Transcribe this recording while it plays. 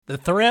The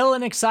thrill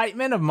and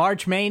excitement of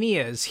March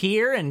Mania is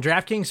here, and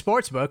DraftKings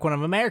Sportsbook, one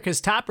of America's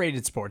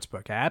top-rated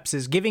sportsbook apps,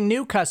 is giving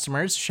new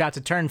customers a shot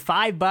to turn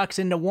 $5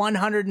 into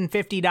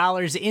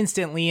 $150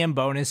 instantly in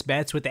bonus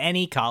bets with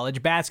any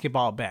college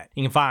basketball bet.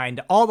 You can find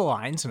all the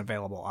lines and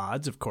available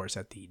odds, of course,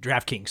 at the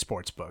DraftKings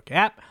Sportsbook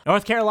app.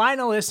 North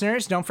Carolina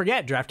listeners, don't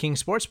forget,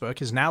 DraftKings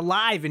Sportsbook is now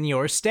live in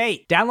your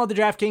state. Download the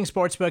DraftKings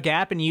Sportsbook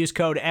app and use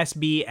code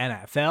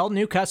SBNFL.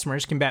 New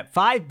customers can bet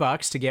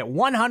 $5 to get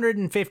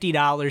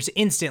 $150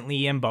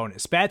 instantly in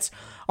bonus bets,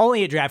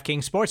 only at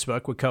DraftKings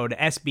Sportsbook with code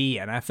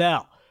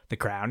SBNFL. The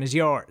crown is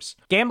yours.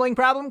 Gambling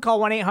problem? Call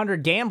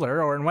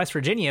 1-800-GAMBLER, or in West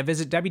Virginia,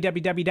 visit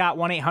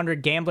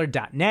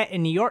www.1800gambler.net.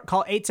 In New York,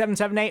 call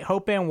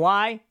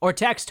 877-8-HOPE-NY or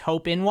text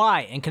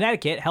HOPE-NY. In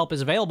Connecticut, help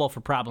is available for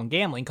problem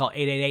gambling. Call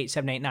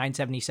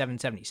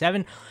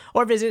 888-789-7777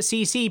 or visit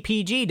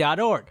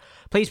ccpg.org.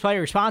 Please play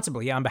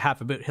responsibly on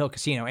behalf of Boot Hill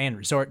Casino and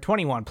Resort.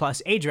 21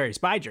 plus, age varies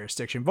by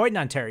jurisdiction. Void in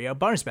Ontario.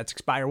 Bonus bets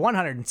expire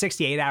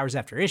 168 hours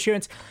after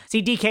issuance.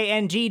 See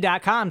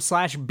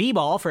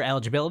dkng.com/bball for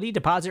eligibility,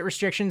 deposit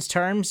restrictions,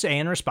 terms,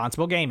 and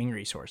responsible gaming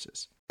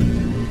resources.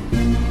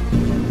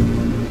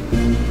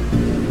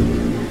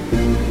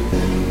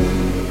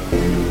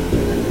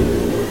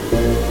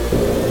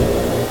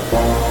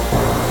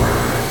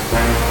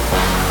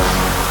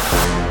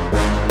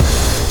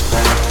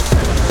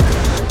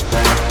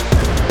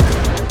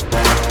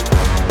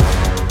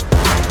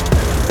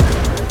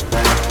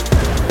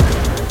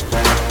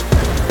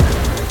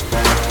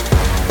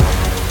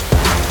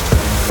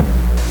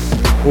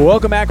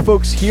 Welcome back,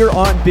 folks, here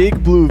on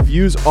Big Blue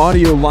Views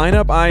audio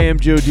lineup. I am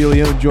Joe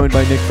DeLeon, joined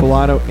by Nick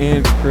Pilato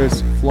and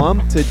Chris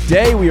Flum.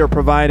 Today we are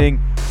providing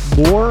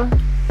more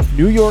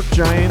New York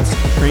Giants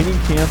training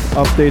camp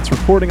updates,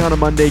 reporting on a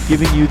Monday,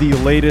 giving you the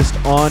latest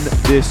on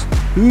this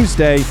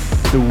Tuesday,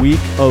 the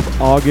week of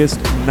August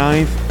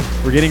 9th.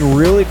 We're getting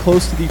really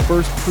close to the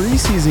first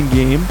preseason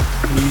game,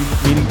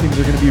 meaning things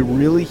are going to be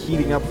really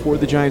heating up for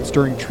the Giants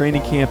during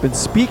training camp. And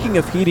speaking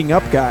of heating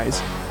up,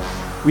 guys,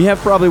 we have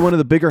probably one of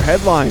the bigger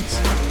headlines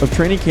of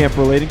training camp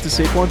relating to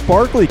Saquon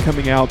Barkley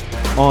coming out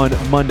on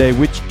Monday,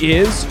 which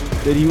is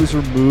that he was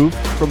removed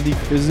from the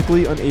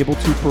physically unable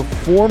to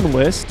perform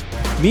list,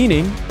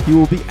 meaning he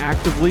will be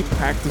actively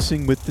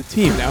practicing with the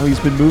team. Now, he's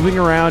been moving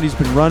around, he's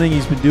been running,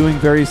 he's been doing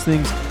various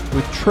things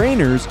with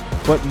trainers,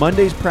 but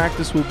Monday's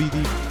practice will be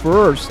the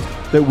first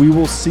that we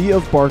will see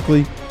of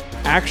Barkley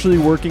actually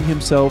working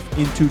himself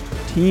into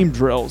team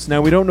drills.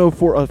 Now, we don't know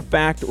for a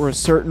fact or a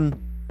certain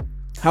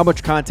how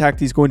much contact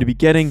he's going to be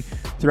getting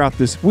throughout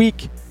this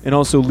week and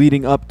also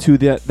leading up to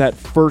that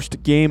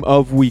first game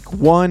of week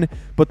one.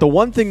 But the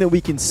one thing that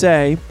we can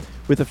say,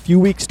 with a few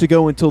weeks to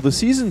go until the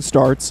season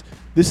starts,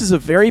 this is a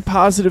very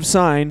positive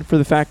sign for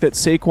the fact that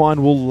Saquon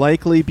will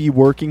likely be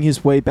working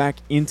his way back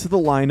into the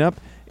lineup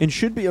and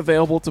should be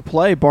available to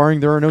play, barring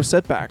there are no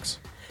setbacks.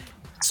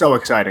 So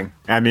exciting.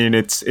 I mean,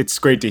 it's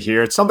great to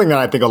hear. It's something that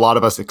I think a lot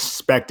of us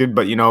expected,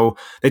 but,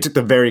 they took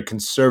the very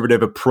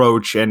conservative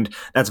approach, and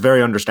that's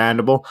very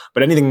understandable.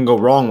 But anything can go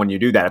wrong when you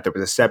do that. If there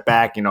was a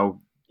setback,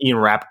 Ian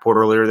Rappaport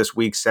earlier this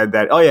week said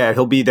that,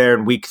 he'll be there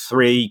in week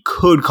 3,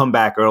 could come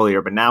back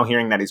earlier. But now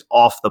hearing that he's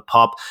off the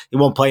pup, he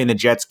won't play in the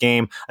Jets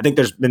game. I think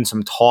there's been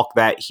some talk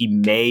that he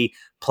may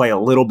play a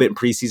little bit in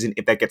preseason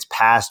if that gets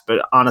passed.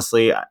 But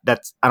honestly, I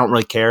don't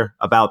really care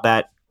about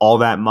that all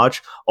that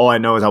much. All I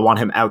know is I want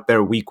him out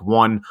there week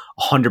 1,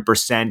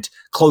 100%,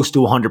 close to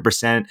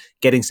 100%,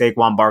 getting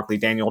Saquon Barkley.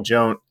 Daniel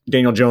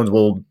Jones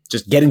will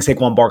just getting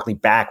Saquon Barkley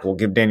back will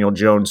give Daniel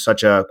Jones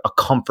such a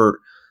comfort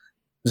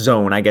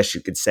zone, I guess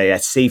you could say, a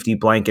safety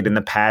blanket in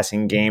the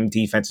passing game.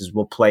 Defenses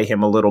will play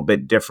him a little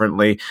bit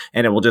differently,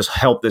 and it will just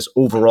help this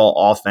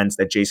overall offense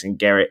that Jason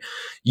Garrett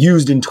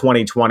used in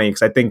 2020,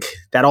 because I think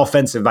that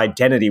offensive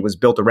identity was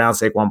built around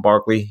Saquon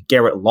Barkley.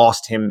 Garrett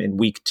lost him in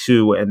week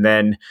 2, and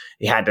then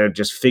he had to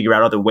just figure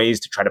out other ways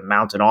to try to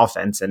mount an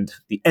offense, and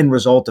the end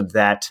result of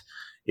that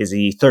is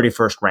the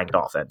 31st ranked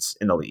offense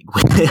in the league.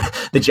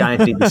 The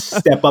Giants need to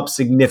step up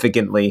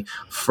significantly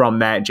from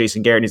that.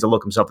 Jason Garrett needs to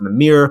look himself in the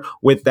mirror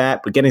with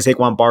that, but getting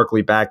Saquon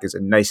Barkley back is a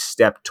nice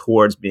step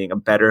towards being a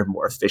better,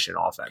 more efficient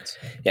offense.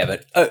 Yeah,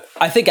 but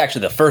I think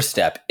actually the first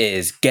step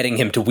is getting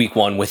him to week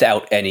 1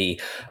 without any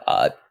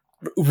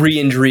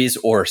re-injuries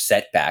or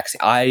setbacks.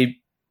 I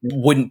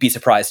wouldn't be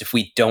surprised if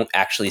we don't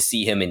actually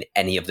see him in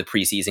any of the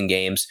preseason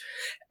games.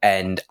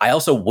 And I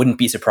also wouldn't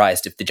be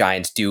surprised if the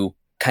Giants do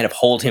kind of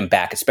hold him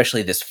back,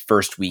 especially this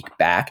first week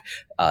back,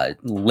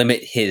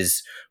 limit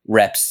his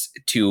reps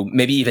to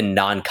maybe even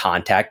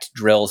non-contact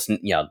drills,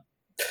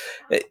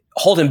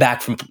 hold him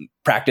back from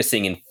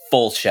practicing in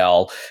full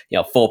shell,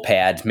 full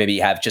pads, maybe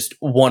have just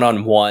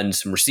one-on-one,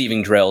 some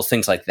receiving drills,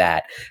 things like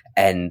that,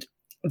 and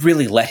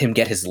really let him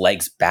get his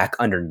legs back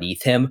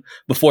underneath him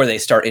before they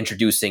start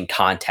introducing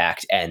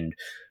contact and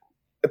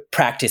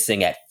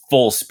practicing at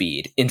full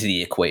speed into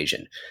the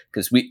equation.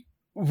 Because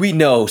we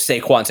know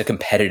Saquon's a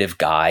competitive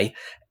guy,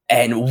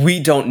 and we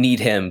don't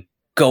need him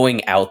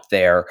going out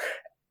there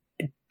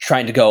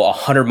trying to go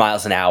 100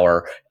 miles an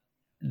hour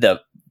the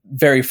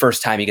very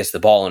first time he gets the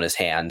ball in his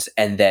hands,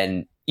 and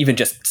then even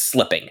just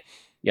slipping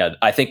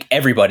I think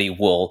everybody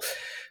will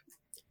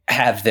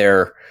have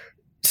their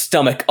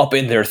stomach up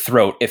in their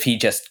throat if he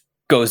just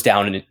goes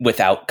down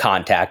without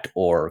contact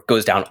or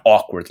goes down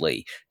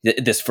awkwardly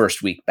this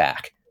first week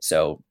back.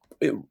 So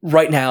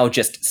right now,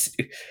 just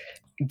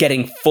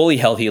getting fully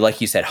healthy,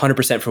 like you said,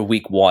 100% for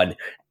week 1,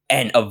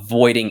 and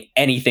avoiding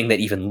anything that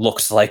even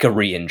looks like a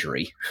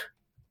re-injury.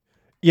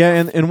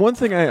 Yeah, and one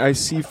thing I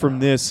see from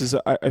this is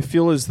I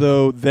feel as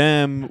though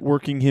them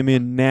working him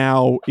in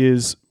now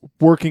is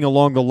working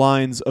along the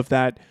lines of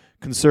that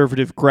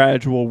conservative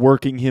gradual,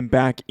 working him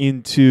back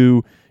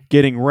into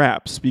getting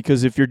reps.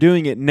 Because if you're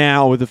doing it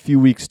now with a few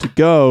weeks to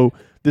go,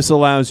 this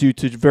allows you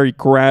to very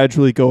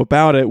gradually go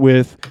about it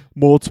with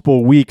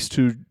multiple weeks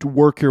to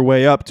work your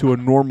way up to a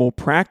normal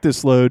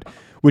practice load,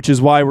 which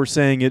is why we're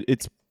saying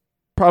it's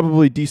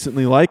probably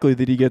decently likely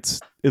that he gets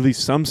at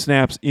least some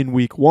snaps in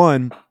week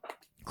 1.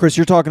 Chris,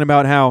 you're talking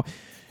about how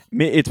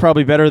it's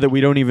probably better that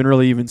we don't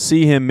even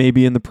see him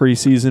maybe in the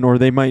preseason, or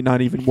they might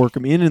not even work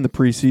him in the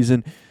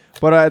preseason.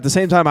 But at the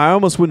same time, I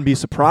almost wouldn't be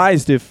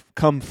surprised if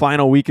come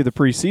final week of the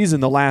preseason,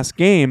 the last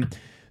game,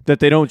 that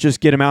they don't just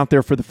get him out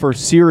there for the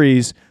first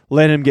series,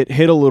 let him get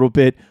hit a little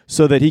bit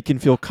so that he can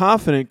feel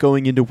confident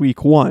going into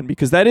week 1,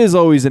 because that is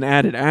always an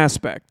added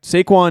aspect.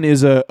 Saquon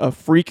is a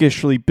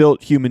freakishly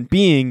built human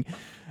being,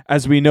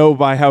 as we know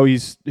by how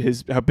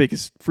how big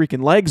his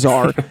freaking legs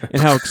are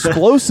and how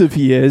explosive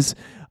he is.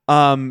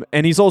 And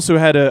he's also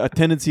had a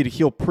tendency to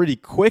heal pretty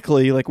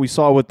quickly, like we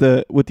saw with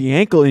the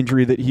ankle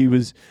injury that he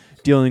was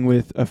dealing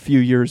with a few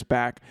years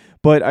back.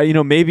 But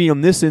maybe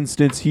in this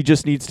instance, he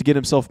just needs to get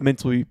himself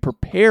mentally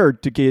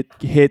prepared to get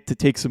hit, to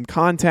take some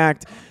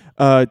contact,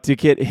 to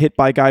get hit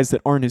by guys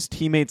that aren't his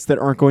teammates, that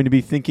aren't going to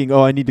be thinking,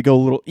 oh, I need to go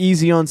a little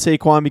easy on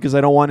Saquon because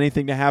I don't want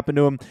anything to happen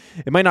to him.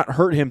 It might not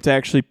hurt him to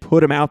actually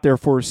put him out there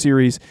for a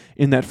series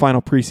in that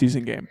final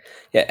preseason game.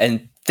 Yeah,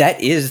 and that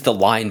is the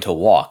line to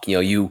walk.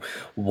 You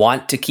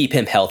want to keep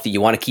him healthy. You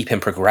want to keep him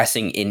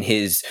progressing in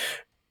his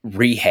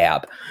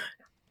rehab.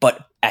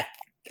 But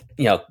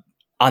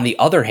on the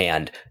other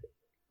hand,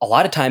 a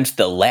lot of times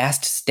the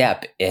last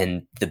step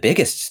and the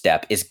biggest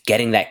step is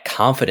getting that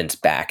confidence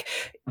back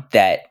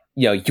that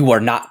you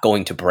are not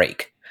going to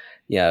break.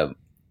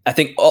 I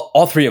think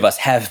all three of us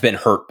have been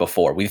hurt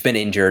before. We've been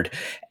injured,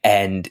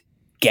 and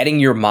getting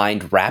your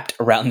mind wrapped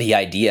around the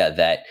idea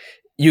that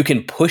you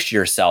can push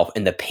yourself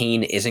and the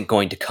pain isn't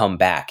going to come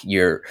back.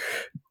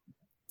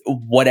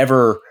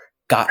 Whatever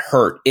got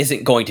hurt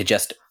isn't going to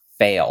just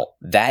fail.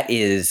 That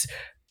is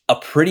a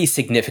pretty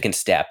significant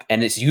step,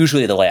 and it's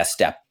usually the last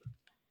step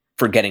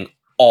for getting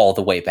all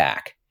the way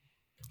back.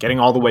 Getting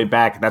all the way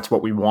back, that's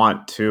what we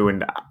want too.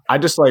 And I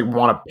just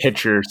want to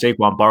picture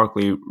Saquon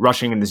Barkley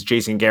rushing in this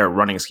Jason Garrett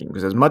running scheme,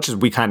 because as much as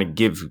we kind of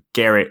give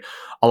Garrett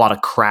a lot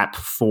of crap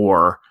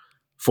for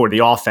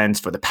the offense,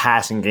 for the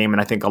passing game,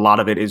 and I think a lot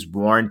of it is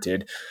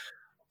warranted,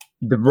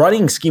 the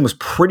running scheme was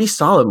pretty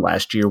solid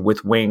last year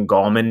with Wayne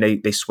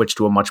Gallman. They switched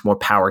to a much more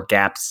power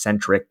gap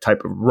centric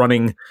type of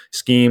running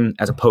scheme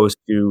as opposed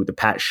to the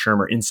Pat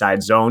Shurmur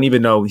inside zone,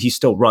 even though he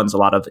still runs a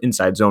lot of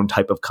inside zone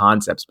type of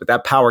concepts. But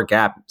that power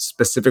gap,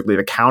 specifically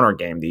the counter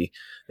game, the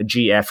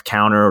GF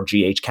counter or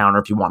GH counter,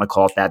 if you want to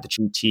call it that, the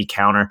GT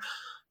counter,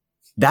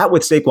 that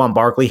with Saquon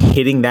Barkley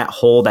hitting that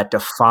hole, that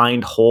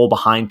defined hole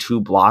behind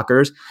two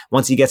blockers,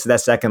 once he gets to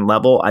that second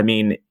level,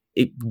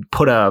 it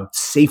put a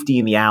safety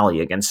in the alley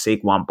against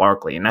Saquon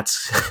Barkley. And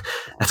that's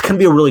going to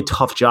be a really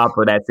tough job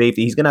for that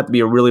safety. He's going to have to be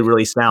a really,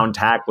 really sound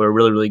tackler, a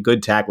really, really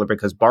good tackler,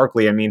 because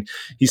Barkley,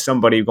 he's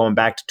somebody going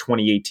back to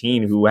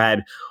 2018 who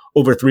had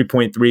over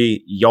 3.3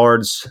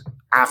 yards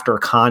after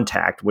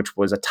contact, which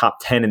was a top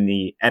 10 in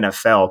the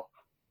NFL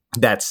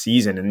that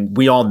season. And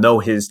we all know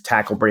his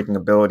tackle breaking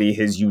ability,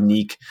 his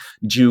unique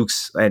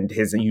jukes, and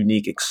his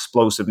unique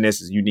explosiveness,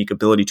 his unique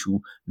ability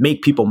to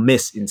make people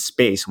miss in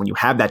space. When you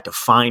have that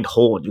defined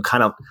hole, you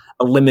kind of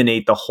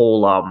eliminate the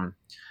whole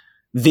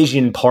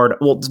vision part.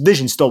 Well,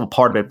 vision's still a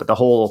part of it, but the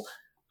whole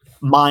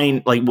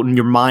mind, like when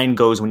your mind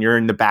goes, when you're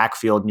in the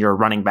backfield and you're a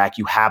running back,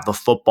 you have the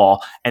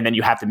football and then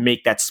you have to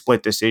make that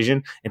split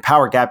decision. In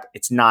power gap,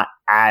 it's not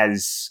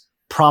as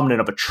prominent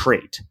of a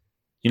trait.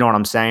 You know what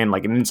I'm saying?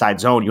 Like an inside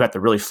zone, you have to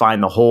really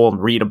find the hole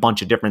and read a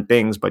bunch of different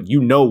things, but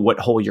you know what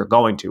hole you're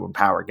going to in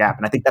power gap.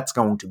 And I think that's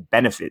going to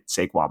benefit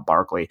Saquon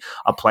Barkley,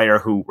 a player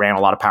who ran a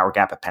lot of power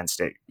gap at Penn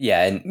State.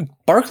 Yeah, and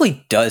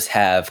Barkley does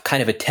have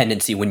kind of a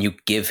tendency when you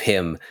give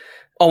him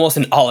almost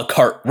an a la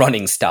carte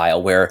running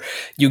style where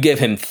you give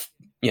him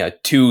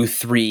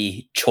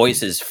 2-3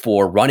 choices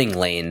for running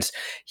lanes,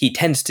 he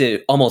tends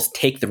to almost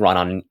take the run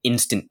on an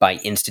instant by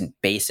instant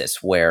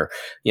basis where,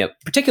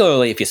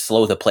 particularly if you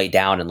slow the play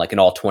down in like an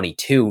all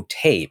 22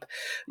 tape,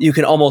 you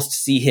can almost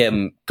see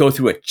him go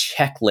through a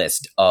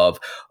checklist of,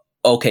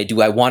 okay,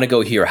 do I want to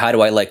go here? How do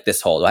I like this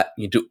hole?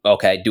 Do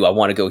I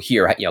want to go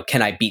here?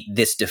 Can I beat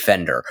this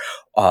defender?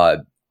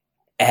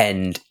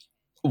 And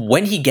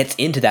when he gets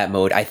into that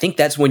mode, I think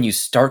that's when you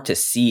start to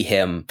see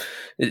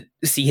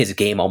his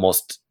game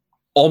almost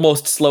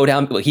slow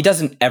down. He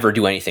doesn't ever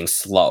do anything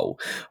slow,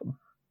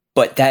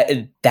 but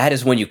that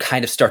is when you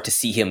kind of start to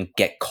see him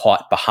get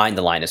caught behind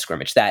the line of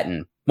scrimmage. That,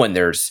 and when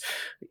there's,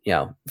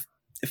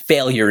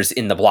 failures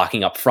in the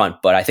blocking up front.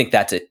 But I think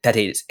that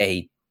is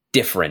a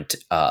different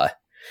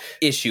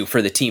issue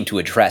for the team to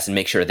address and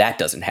make sure that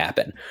doesn't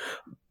happen.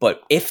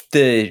 But if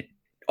the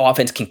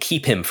offense can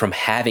keep him from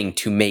having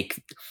to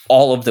make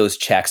all of those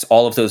checks,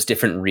 all of those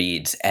different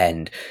reads,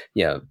 and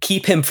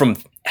keep him from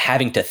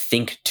having to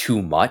think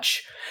too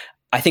much,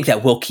 I think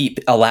that will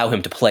allow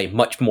him to play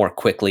much more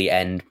quickly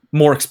and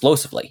more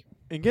explosively.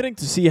 And getting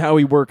to see how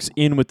he works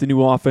in with the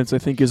new offense, I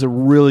think, is a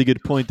really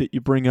good point that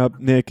you bring up,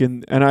 Nick.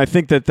 And I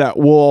think that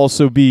will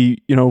also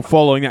be,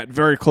 following that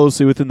very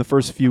closely within the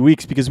first few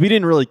weeks, because we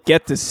didn't really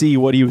get to see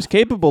what he was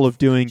capable of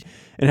doing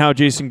and how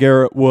Jason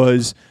Garrett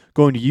was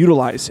going to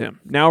utilize him.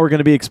 Now we're going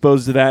to be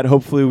exposed to that.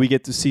 Hopefully we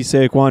get to see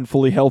Saquon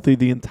fully healthy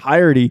the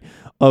entirety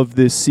of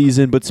this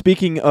season. But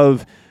speaking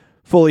of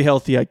fully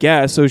healthy, I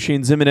guess,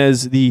 Oshane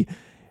Ximines, the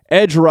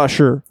edge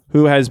rusher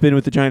who has been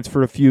with the Giants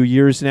for a few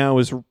years now,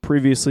 is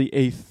previously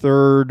a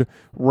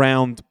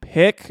third-round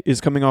pick,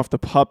 is coming off the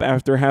PUP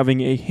after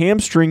having a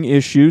hamstring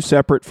issue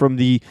separate from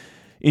the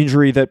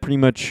injury that pretty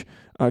much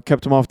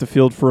kept him off the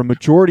field for a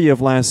majority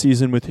of last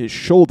season with his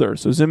shoulder.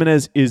 So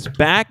Ximines is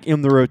back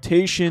in the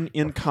rotation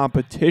in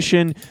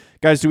competition.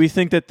 Guys, do we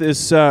think that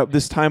this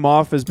time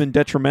off has been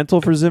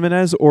detrimental for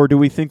Ximines, or do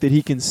we think that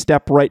he can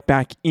step right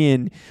back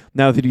in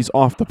now that he's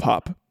off the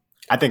PUP?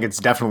 I think it's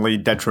definitely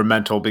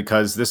detrimental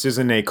because this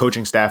isn't a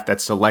coaching staff that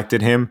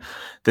selected him.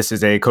 This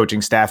is a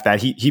coaching staff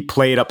that he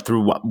played up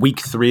through week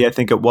 3, I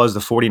think it was, the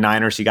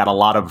 49ers. He got a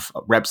lot of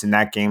reps in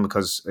that game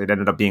because it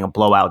ended up being a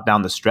blowout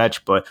down the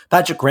stretch. But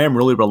Patrick Graham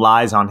really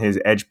relies on his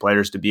edge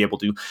players to be able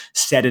to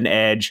set an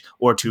edge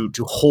or to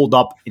hold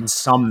up in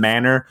some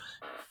manner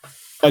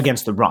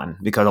against the run,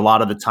 because a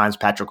lot of the times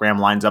Patrick Graham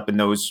lines up in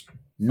those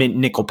mint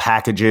nickel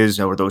packages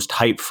or those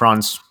tight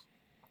fronts,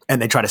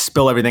 and they try to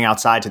spill everything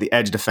outside to the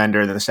edge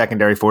defender, then the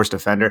secondary force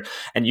defender,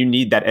 and you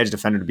need that edge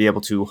defender to be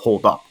able to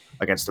hold up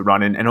against the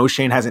run. And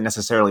Oshane hasn't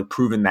necessarily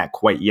proven that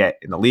quite yet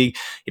in the league.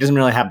 He doesn't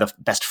really have the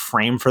best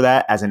frame for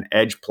that as an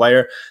edge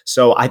player.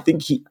 So I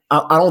think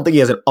I don't think he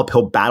has an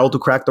uphill battle to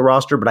crack the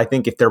roster, but I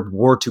think if there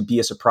were to be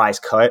a surprise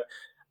cut,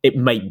 it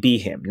might be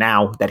him.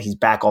 Now that he's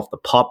back off the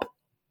PUP,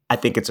 I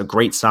think it's a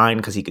great sign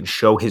because he can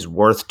show his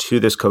worth to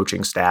this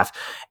coaching staff.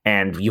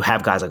 And you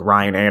have guys like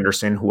Ryan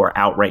Anderson who are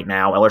out right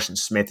now. Ellerson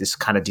Smith is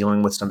kind of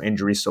dealing with some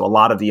injuries. So a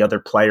lot of the other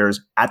players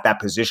at that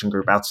position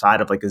group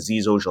outside of like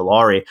Azeez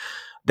Ojulari,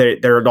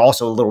 they're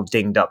also a little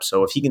dinged up.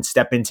 So if he can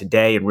step in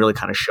today and really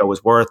kind of show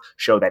his worth,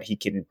 show that he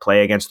can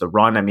play against the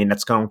run, I mean,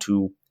 that's going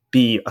to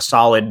be a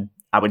solid,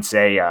 I would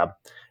say,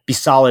 be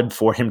solid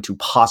for him to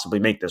possibly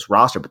make this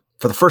roster. But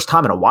for the first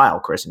time in a while,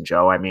 Chris and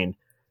Joe, I mean,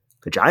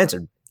 the Giants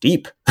are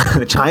deep.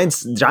 The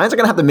Giants are going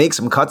to have to make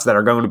some cuts that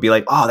are going to be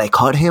like, oh, they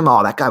cut him.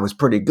 Oh, that guy was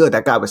pretty good.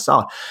 That guy was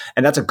solid.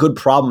 And that's a good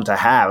problem to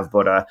have.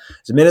 But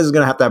Ximines is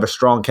going to have a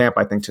strong camp,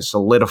 I think, to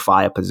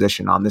solidify a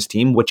position on this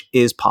team, which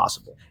is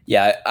possible.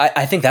 Yeah,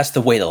 I think that's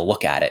the way to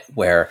look at it,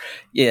 where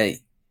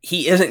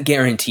he isn't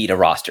guaranteed a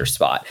roster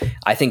spot.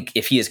 I think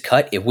if he is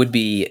cut, it would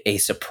be a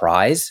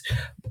surprise,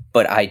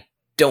 but I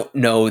don't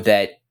know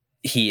that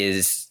he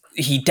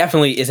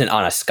definitely isn't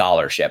on a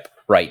scholarship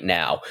right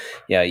now.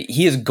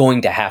 He is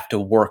going to have to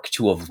work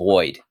to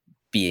avoid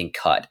being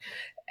cut.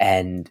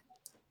 And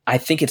I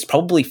think it's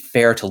probably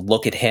fair to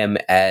look at him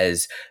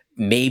as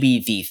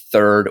maybe the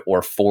third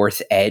or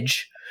fourth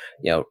edge.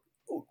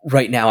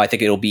 Right now, I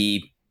think it'll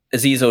be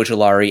Azeez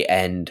Ojulari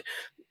and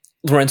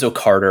Lorenzo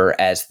Carter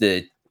as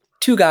the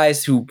two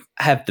guys who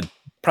have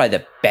probably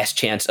the best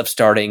chance of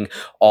starting.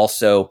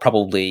 Also,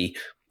 probably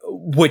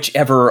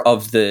whichever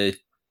of the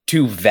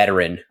two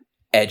veteran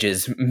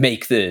edges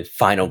make the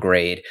final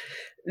grade.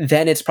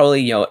 Then it's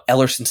probably,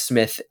 Ellerson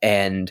Smith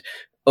and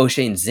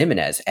Oshane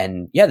Ximines.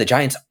 And yeah, the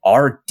Giants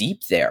are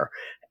deep there.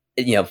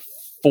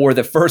 For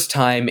the first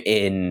time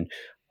in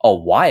a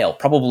while,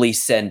 probably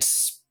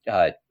since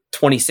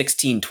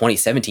 2016,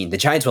 2017, the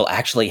Giants will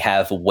actually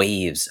have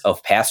waves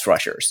of pass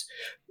rushers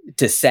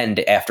to send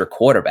after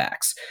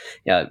quarterbacks.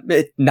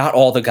 Not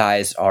all the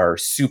guys are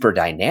super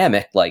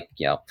dynamic, like,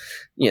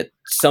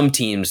 some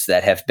teams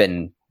that have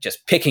been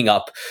just picking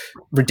up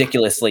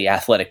ridiculously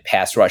athletic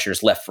pass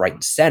rushers left, right,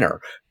 and center.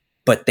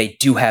 But they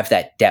do have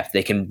that depth.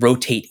 They can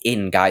rotate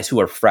in guys who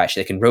are fresh.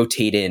 They can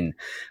rotate in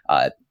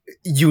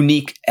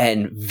unique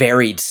and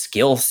varied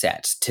skill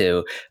sets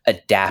to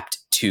adapt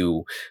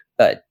to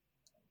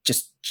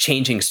just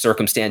changing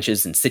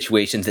circumstances and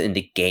situations in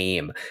the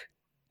game.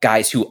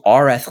 Guys who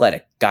are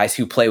athletic, guys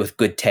who play with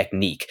good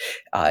technique,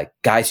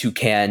 guys who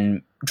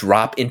can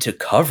drop into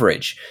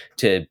coverage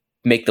to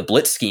make the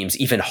blitz schemes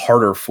even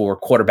harder for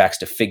quarterbacks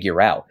to figure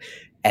out.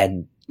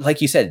 And like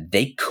you said,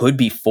 they could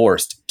be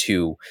forced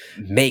to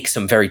make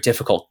some very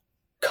difficult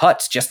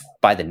cuts just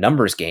by the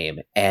numbers game.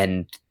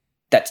 And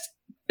that's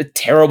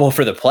terrible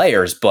for the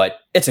players, but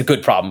it's a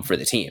good problem for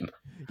the team.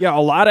 Yeah,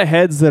 a lot of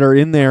heads that are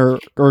in there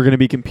are going to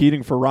be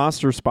competing for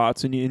roster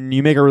spots. And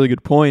you make a really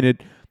good point.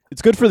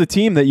 It's good for the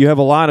team that you have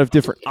a lot of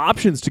different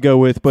options to go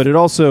with, but it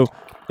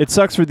it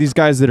sucks for these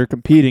guys that are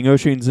competing.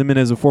 Oshane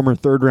Ximines, a former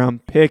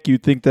third-round pick,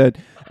 you'd think that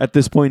at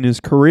this point in his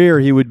career,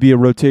 he would be a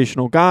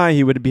rotational guy.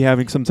 He would be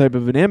having some type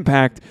of an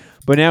impact.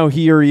 But now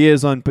here he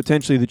is on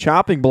potentially the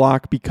chopping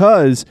block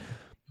because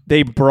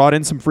they brought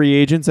in some free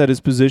agents at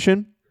his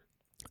position.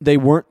 They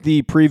weren't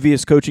the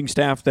previous coaching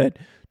staff that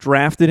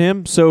drafted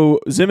him. So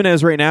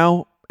Ximines right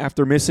now,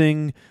 after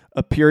missing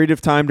a period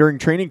of time during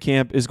training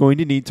camp, is going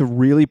to need to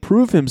really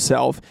prove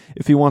himself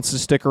if he wants to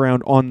stick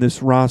around on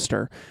this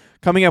roster.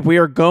 Coming up, we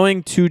are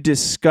going to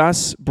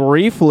discuss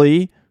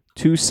briefly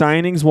two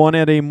signings, one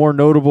at a more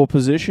notable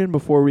position.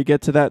 Before we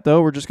get to that,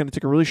 though, we're just going to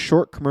take a really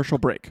short commercial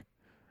break.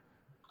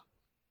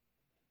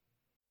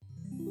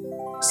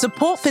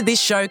 Support for this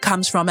show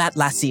comes from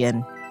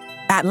Atlassian.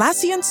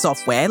 Atlassian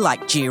software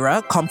like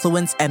Jira,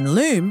 Confluence, and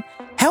Loom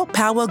help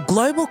power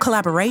global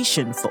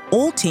collaboration for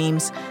all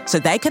teams so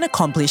they can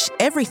accomplish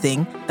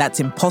everything that's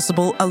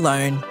impossible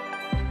alone.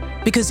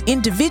 Because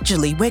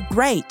individually we're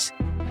great,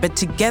 but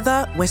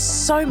together we're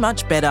so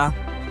much better.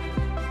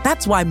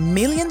 That's why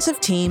millions of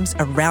teams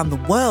around the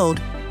world,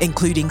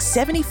 including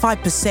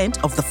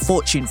 75% of the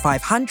Fortune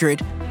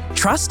 500,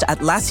 trust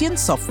Atlassian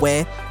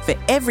software for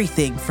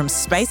everything from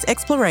space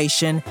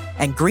exploration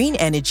and green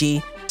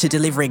energy to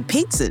delivering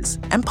pizzas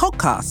and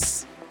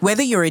podcasts.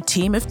 Whether you're a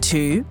team of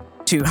 2,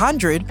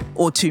 200,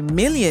 or 2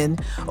 million,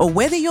 or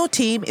whether your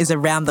team is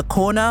around the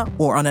corner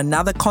or on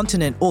another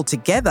continent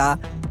altogether,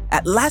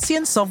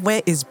 Atlassian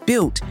software is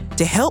built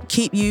to help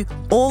keep you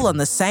all on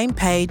the same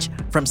page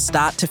from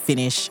start to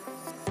finish.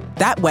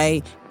 That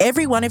way,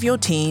 every one of your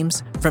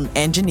teams, from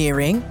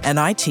engineering and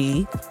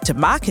IT to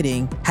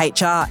marketing,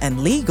 HR,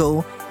 and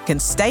legal, can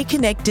stay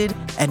connected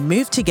and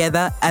move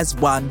together as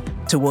one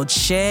towards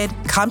shared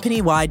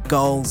company-wide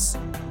goals.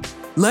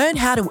 Learn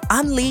how to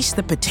unleash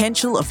the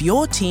potential of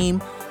your team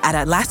at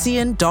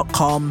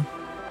Atlassian.com.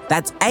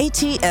 That's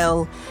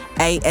ATLASSIAN.com.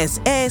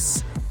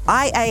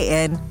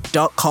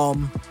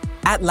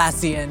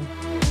 Atlassian.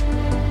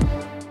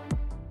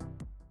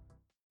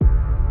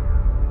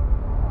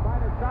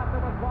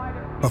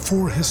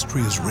 Before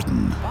history is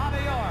written,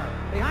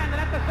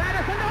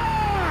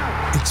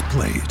 it's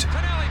played.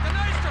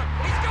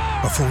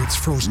 Before it's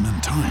frozen in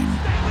time,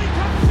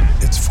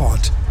 it's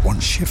fought one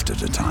shift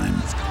at a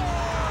time.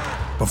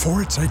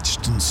 Before it's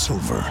etched in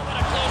silver,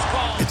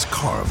 it's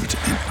carved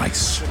in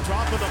ice.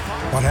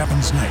 What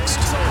happens next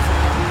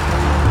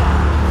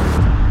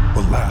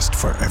will last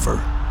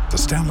forever. The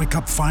Stanley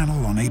Cup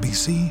Final on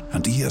ABC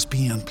and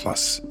ESPN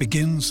Plus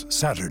begins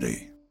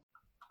Saturday.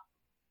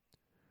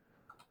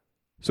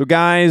 So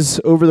guys,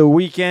 over the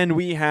weekend,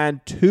 we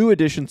had 2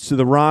 additions to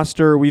the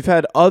roster. We've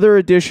had other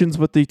additions,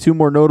 but the 2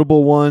 more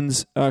notable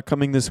ones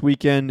coming this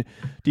weekend,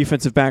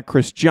 defensive back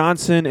Chris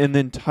Johnson and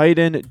then tight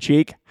end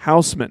Jake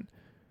Hausman,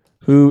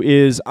 who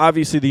is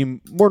obviously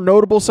the more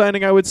notable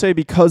signing, I would say,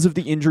 because of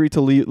the injury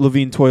to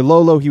Levine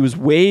Toilolo. He was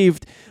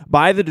waived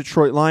by the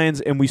Detroit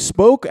Lions, and we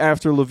spoke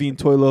after Levine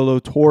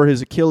Toilolo tore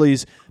his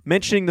Achilles,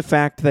 mentioning the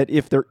fact that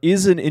if there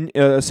is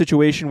a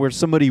situation where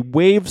somebody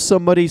waives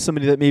somebody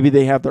that maybe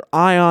they have their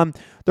eye on,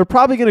 they're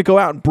probably going to go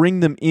out and bring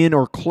them in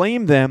or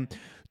claim them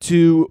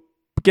to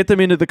get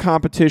them into the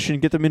competition,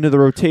 get them into the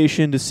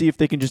rotation to see if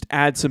they can just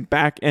add some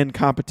back-end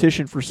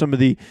competition for some of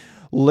the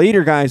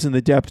later guys in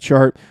the depth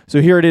chart.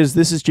 So here it is.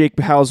 This is Jake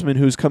Hausman,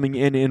 who's coming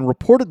in and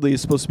reportedly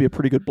is supposed to be a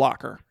pretty good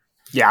blocker.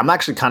 Yeah, I'm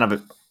actually kind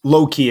of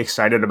low-key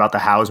excited about the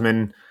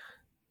Hausman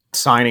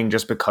signing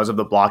just because of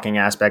the blocking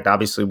aspect.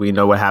 Obviously, we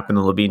know what happened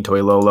to Levine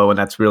Toilolo, and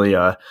that's really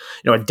a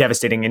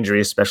devastating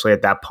injury, especially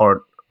at that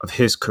part of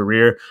his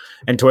career.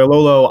 And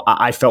Toilolo,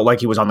 I felt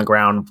like he was on the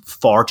ground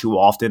far too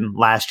often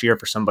last year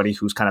for somebody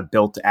who's kind of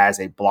built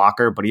as a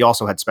blocker, but he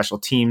also had special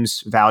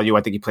teams value.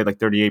 I think he played like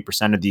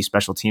 38% of these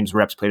special teams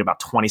reps, played about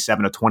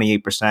 27 to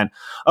 28%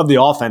 of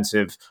the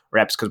offensive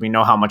reps, because we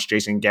know how much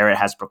Jason Garrett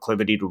has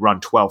proclivity to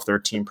run 12,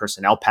 13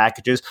 personnel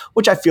packages,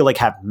 which I feel like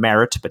have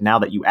merit. But now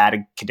that you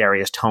added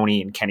Kadarius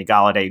Toney and Kenny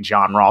Golladay,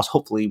 John Ross,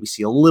 hopefully we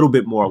see a little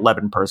bit more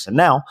 11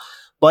 personnel.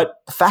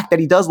 But the fact that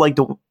he does like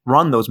to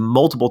run those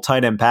multiple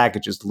tight end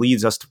packages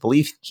leads us to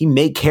believe he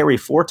may carry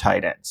 4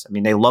 tight ends. I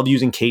mean, they love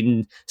using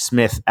Caden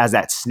Smith as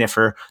that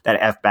sniffer, that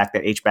F-back,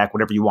 that H-back,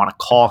 whatever you want to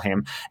call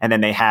him. And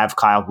then they have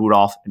Kyle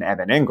Rudolph and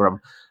Evan Ingram.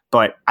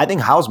 But I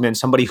think Hausman,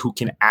 somebody who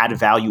can add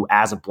value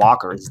as a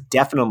blocker, is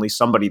definitely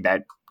somebody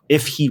that,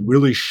 if he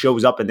really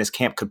shows up in this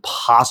camp, could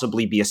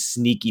possibly be a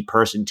sneaky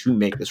person to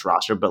make this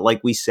roster. But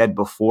like we said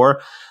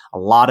before, a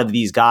lot of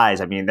these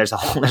guys, I mean, there's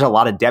a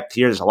lot of depth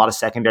here. There's a lot of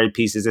secondary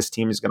pieces this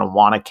team is going to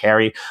want to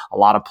carry, a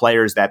lot of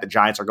players that the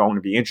Giants are going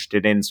to be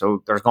interested in.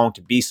 So there's going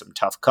to be some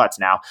tough cuts.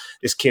 Now,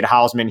 this kid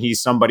Hausman,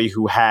 he's somebody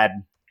who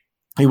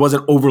he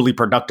wasn't overly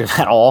productive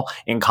at all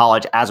in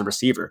college as a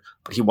receiver,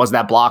 but he was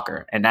that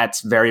blocker, and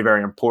that's very,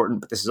 very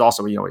important. But this is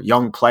also, a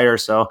young player,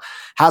 so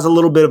has a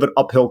little bit of an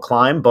uphill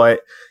climb.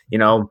 But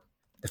the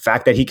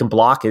fact that he can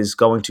block is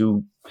going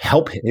to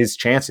help his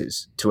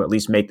chances to at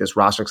least make this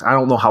roster. I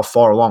don't know how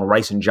far along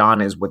Rice and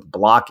John is with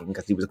blocking,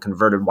 because he was a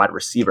converted wide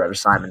receiver as a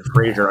Simon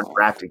Fraser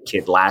undrafted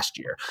kid last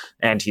year,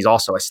 and he's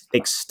also, I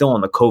think, still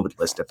on the COVID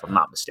list if I'm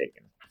not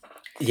mistaken.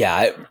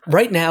 Yeah,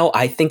 right now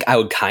I think I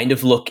would kind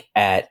of look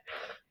at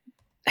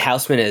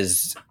Houseman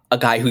as a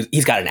guy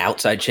he's got an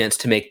outside chance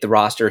to make the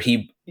roster.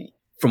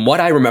 From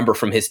what I remember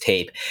from his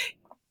tape,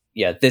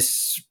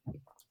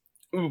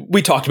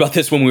 we talked about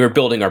this when we were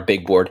building our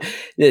big board.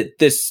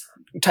 This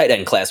tight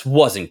end class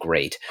wasn't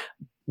great,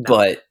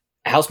 but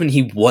Houseman,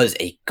 he was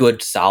a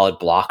good, solid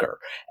blocker.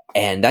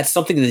 And that's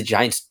something that the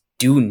Giants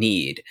do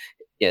need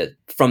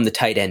from the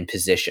tight end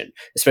position,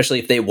 especially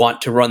if they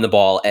want to run the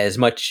ball as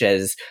much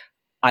as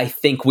I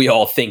think we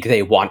all think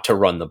they want to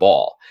run the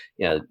ball.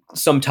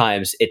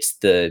 Sometimes it's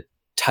the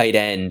tight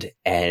end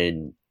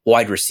and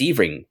wide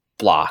receiving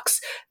blocks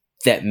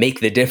that make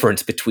the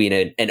difference between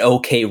an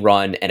okay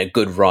run and a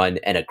good run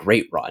and a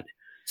great run.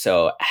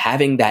 So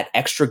having that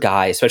extra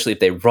guy, especially if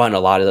they run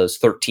a lot of those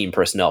 13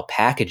 personnel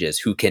packages,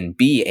 who can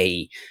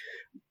be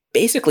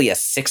basically a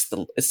sixth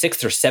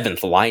or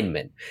seventh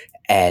lineman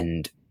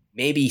and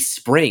maybe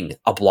spring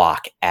a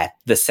block at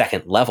the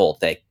second level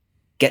that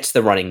gets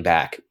the running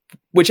back,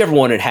 whichever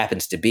one it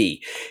happens to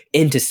be,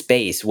 into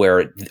space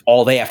where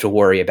all they have to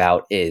worry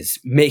about is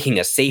making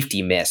a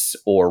safety miss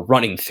or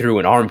running through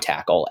an arm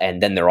tackle,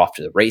 and then they're off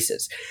to the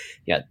races.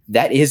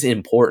 That is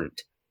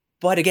important.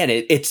 But again,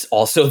 it's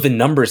also the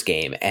numbers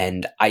game,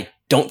 and I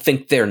don't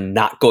think they're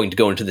not going to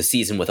go into the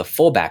season with a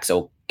fullback.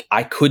 So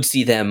I could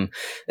see them,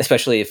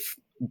 especially if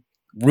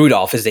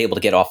Rudolph is able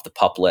to get off the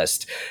PUP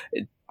list,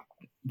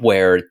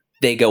 where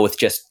they go with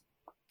just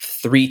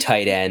 3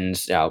 tight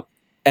ends,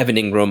 Evan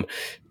Ingram,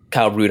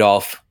 Kyle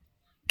Rudolph,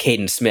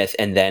 Caden Smith,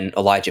 and then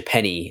Elijah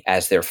Penny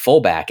as their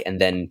fullback,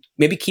 and then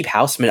maybe keep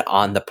Houseman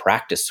on the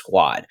practice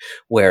squad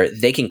where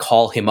they can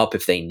call him up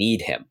if they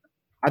need him.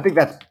 I think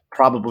that's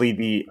probably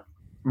the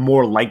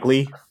more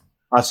likely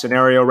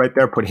scenario right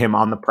there, put him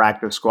on the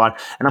practice squad.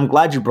 And I'm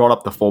glad you brought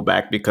up the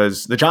fullback,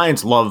 because the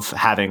Giants love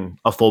having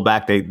a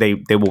fullback. They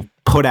will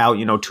put out,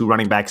 2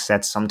 running back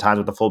sets sometimes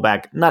with the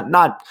fullback,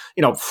 not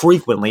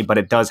frequently, but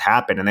it does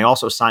happen. And they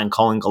also signed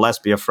Colin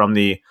Gillespie from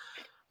the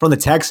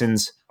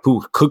Texans,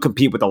 who could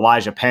compete with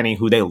Elijah Penny,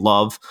 who they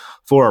love,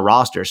 for a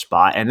roster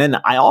spot. And then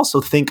I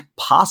also think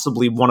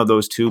possibly one of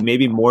those two,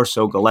 maybe more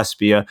so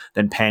Gillespie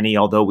than Penny,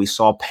 although we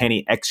saw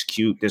Penny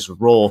execute this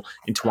role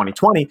in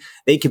 2020,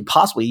 they could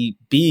possibly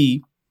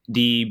be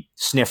the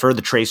sniffer,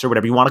 the tracer,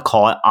 whatever you want to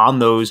call it, on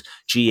those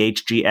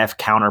GF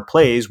counter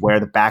plays where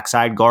the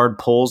backside guard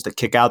pulls to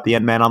kick out the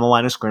end man on the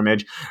line of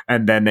scrimmage,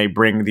 and then they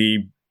bring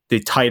the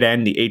tight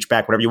end, the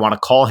H-back, whatever you want to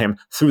call him,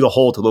 through the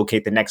hole to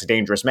locate the next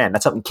dangerous man.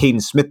 That's something Caden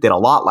Smith did a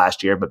lot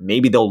last year, but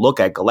maybe they'll look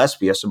at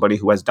Gillespie as somebody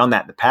who has done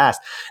that in the past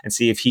and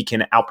see if he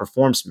can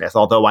outperform Smith,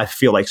 although I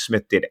feel like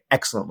Smith did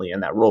excellently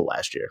in that role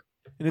last year.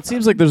 And it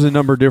seems like there's a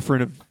number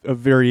of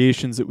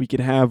variations that we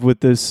could have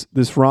with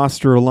this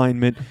roster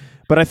alignment.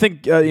 But I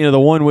think the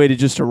one way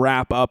to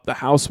wrap up the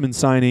Houseman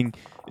signing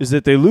is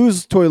that they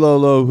lose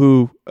Toilolo,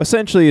 who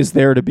essentially is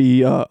there to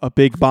be a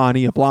big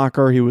body, a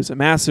blocker. He was a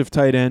massive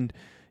tight end.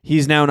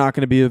 He's now not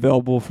going to be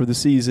available for the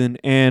season,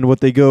 and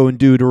what they go and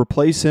do to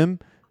replace him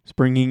is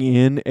bringing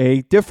in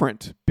a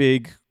different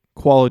big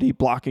quality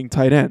blocking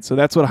tight end. So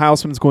that's what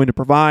Houseman's going to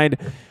provide.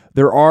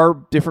 There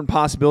are different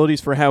possibilities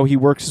for how he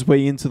works his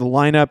way into the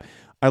lineup.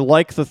 I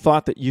like the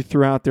thought that you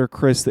threw out there,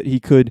 Chris, that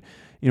he could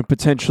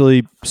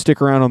potentially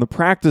stick around on the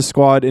practice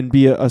squad and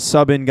be a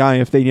sub-in guy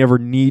if they ever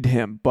need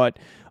him. But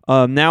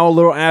now a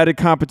little added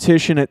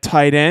competition at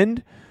tight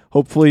end.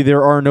 Hopefully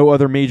there are no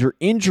other major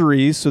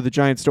injuries, so the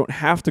Giants don't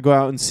have to go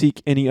out and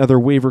seek any other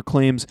waiver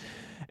claims,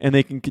 and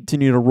they can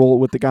continue to roll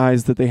with the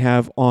guys that they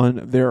have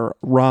on their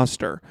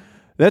roster.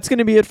 That's going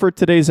to be it for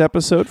today's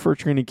episode for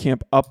Training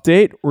Camp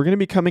Update. We're going to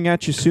be coming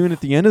at you soon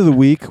at the end of the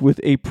week with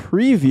a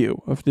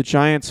preview of the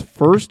Giants'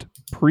 first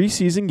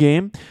preseason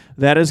game.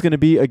 That is going to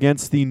be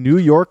against the New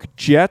York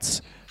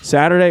Jets,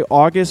 Saturday,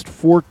 August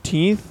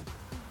 14th.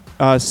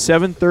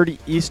 7:30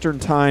 Eastern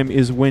Time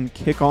is when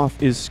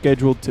kickoff is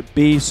scheduled to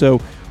be, so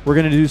we're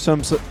going to do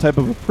some type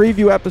of a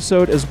preview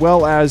episode as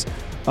well as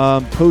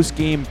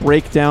post-game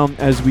breakdown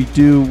as we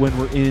do when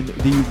we're in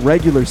the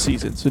regular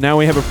season. So now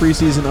we have a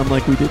preseason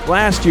unlike we did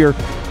last year.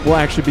 We'll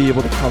actually be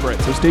able to cover it.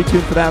 So stay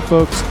tuned for that,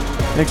 folks.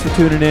 Thanks for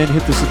tuning in.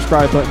 Hit the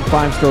subscribe button,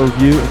 5-star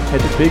review, and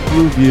head to Big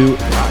Blue View.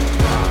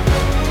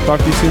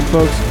 Talk to you soon,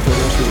 folks.